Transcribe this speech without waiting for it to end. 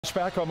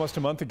Back almost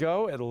a month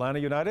ago, Atlanta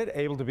United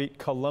able to beat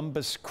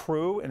Columbus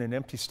Crew in an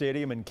empty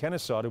stadium in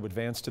Kennesaw to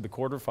advance to the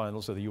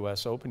quarterfinals of the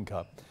U.S. Open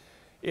Cup.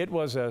 It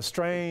was a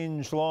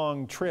strange,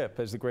 long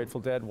trip, as the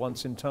Grateful Dead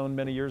once intoned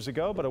many years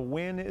ago, but a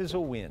win is a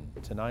win.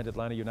 Tonight,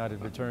 Atlanta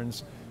United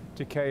returns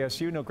to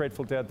KSU. No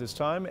Grateful Dead this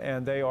time,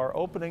 and they are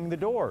opening the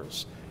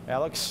doors.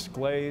 Alex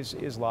Glaze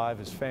is live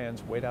as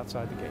fans wait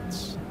outside the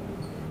gates.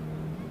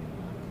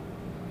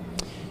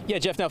 Yeah,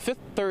 Jeff, now Fifth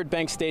Third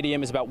Bank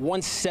Stadium is about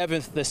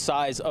 1/7 the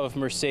size of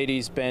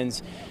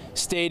Mercedes-Benz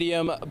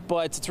Stadium,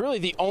 but it's really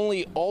the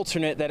only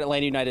alternate that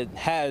Atlanta United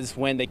has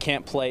when they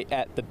can't play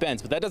at the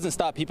Benz. But that doesn't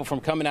stop people from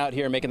coming out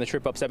here and making the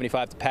trip up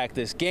 75 to pack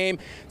this game.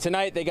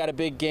 Tonight, they got a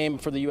big game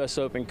for the U.S.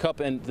 Open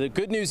Cup, and the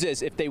good news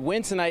is if they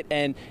win tonight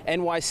and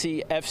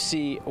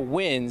NYCFC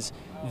wins,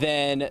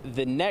 then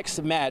the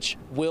next match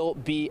will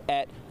be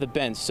at the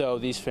Benz. So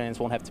these fans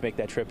won't have to make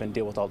that trip and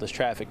deal with all this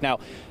traffic. Now,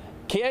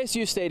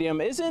 KSU Stadium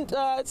isn't,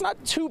 it's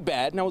not too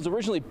bad. Now, it was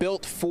originally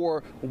built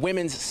for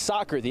women's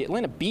soccer. The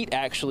Atlanta Beat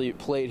actually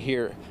played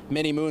here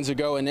many moons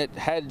ago, and it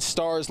had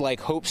stars like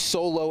Hope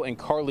Solo and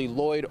Carly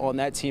Lloyd on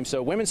that team.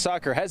 So women's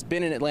soccer has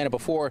been in Atlanta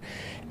before,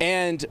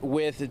 and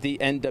with the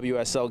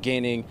NWSL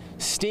gaining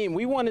steam,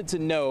 we wanted to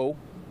know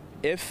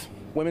if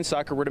women's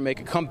soccer were to make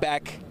a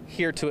comeback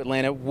here to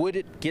Atlanta, would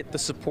it get the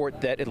support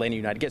that Atlanta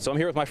United gets? So I'm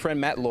here with my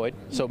friend Matt Lloyd.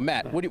 So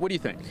Matt, what do you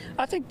think?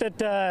 I think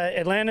that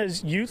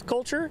Atlanta's youth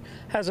culture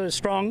has a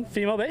strong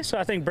female base, so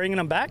I think bringing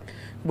them back,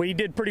 we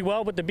did pretty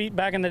well with the Beat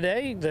back in the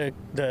day.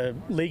 The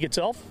league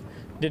itself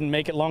didn't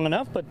make it long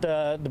enough, but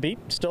the Beat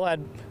still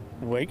had,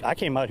 I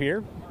came out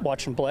here,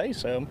 watched them play,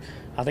 so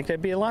I think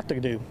there'd be a lot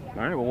to do.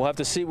 All right, well, we'll have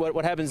to see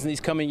what happens in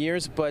these coming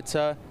years, but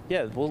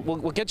yeah,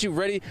 we'll get you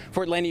ready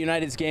for Atlanta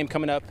United's game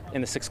coming up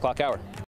in the 6 o'clock hour.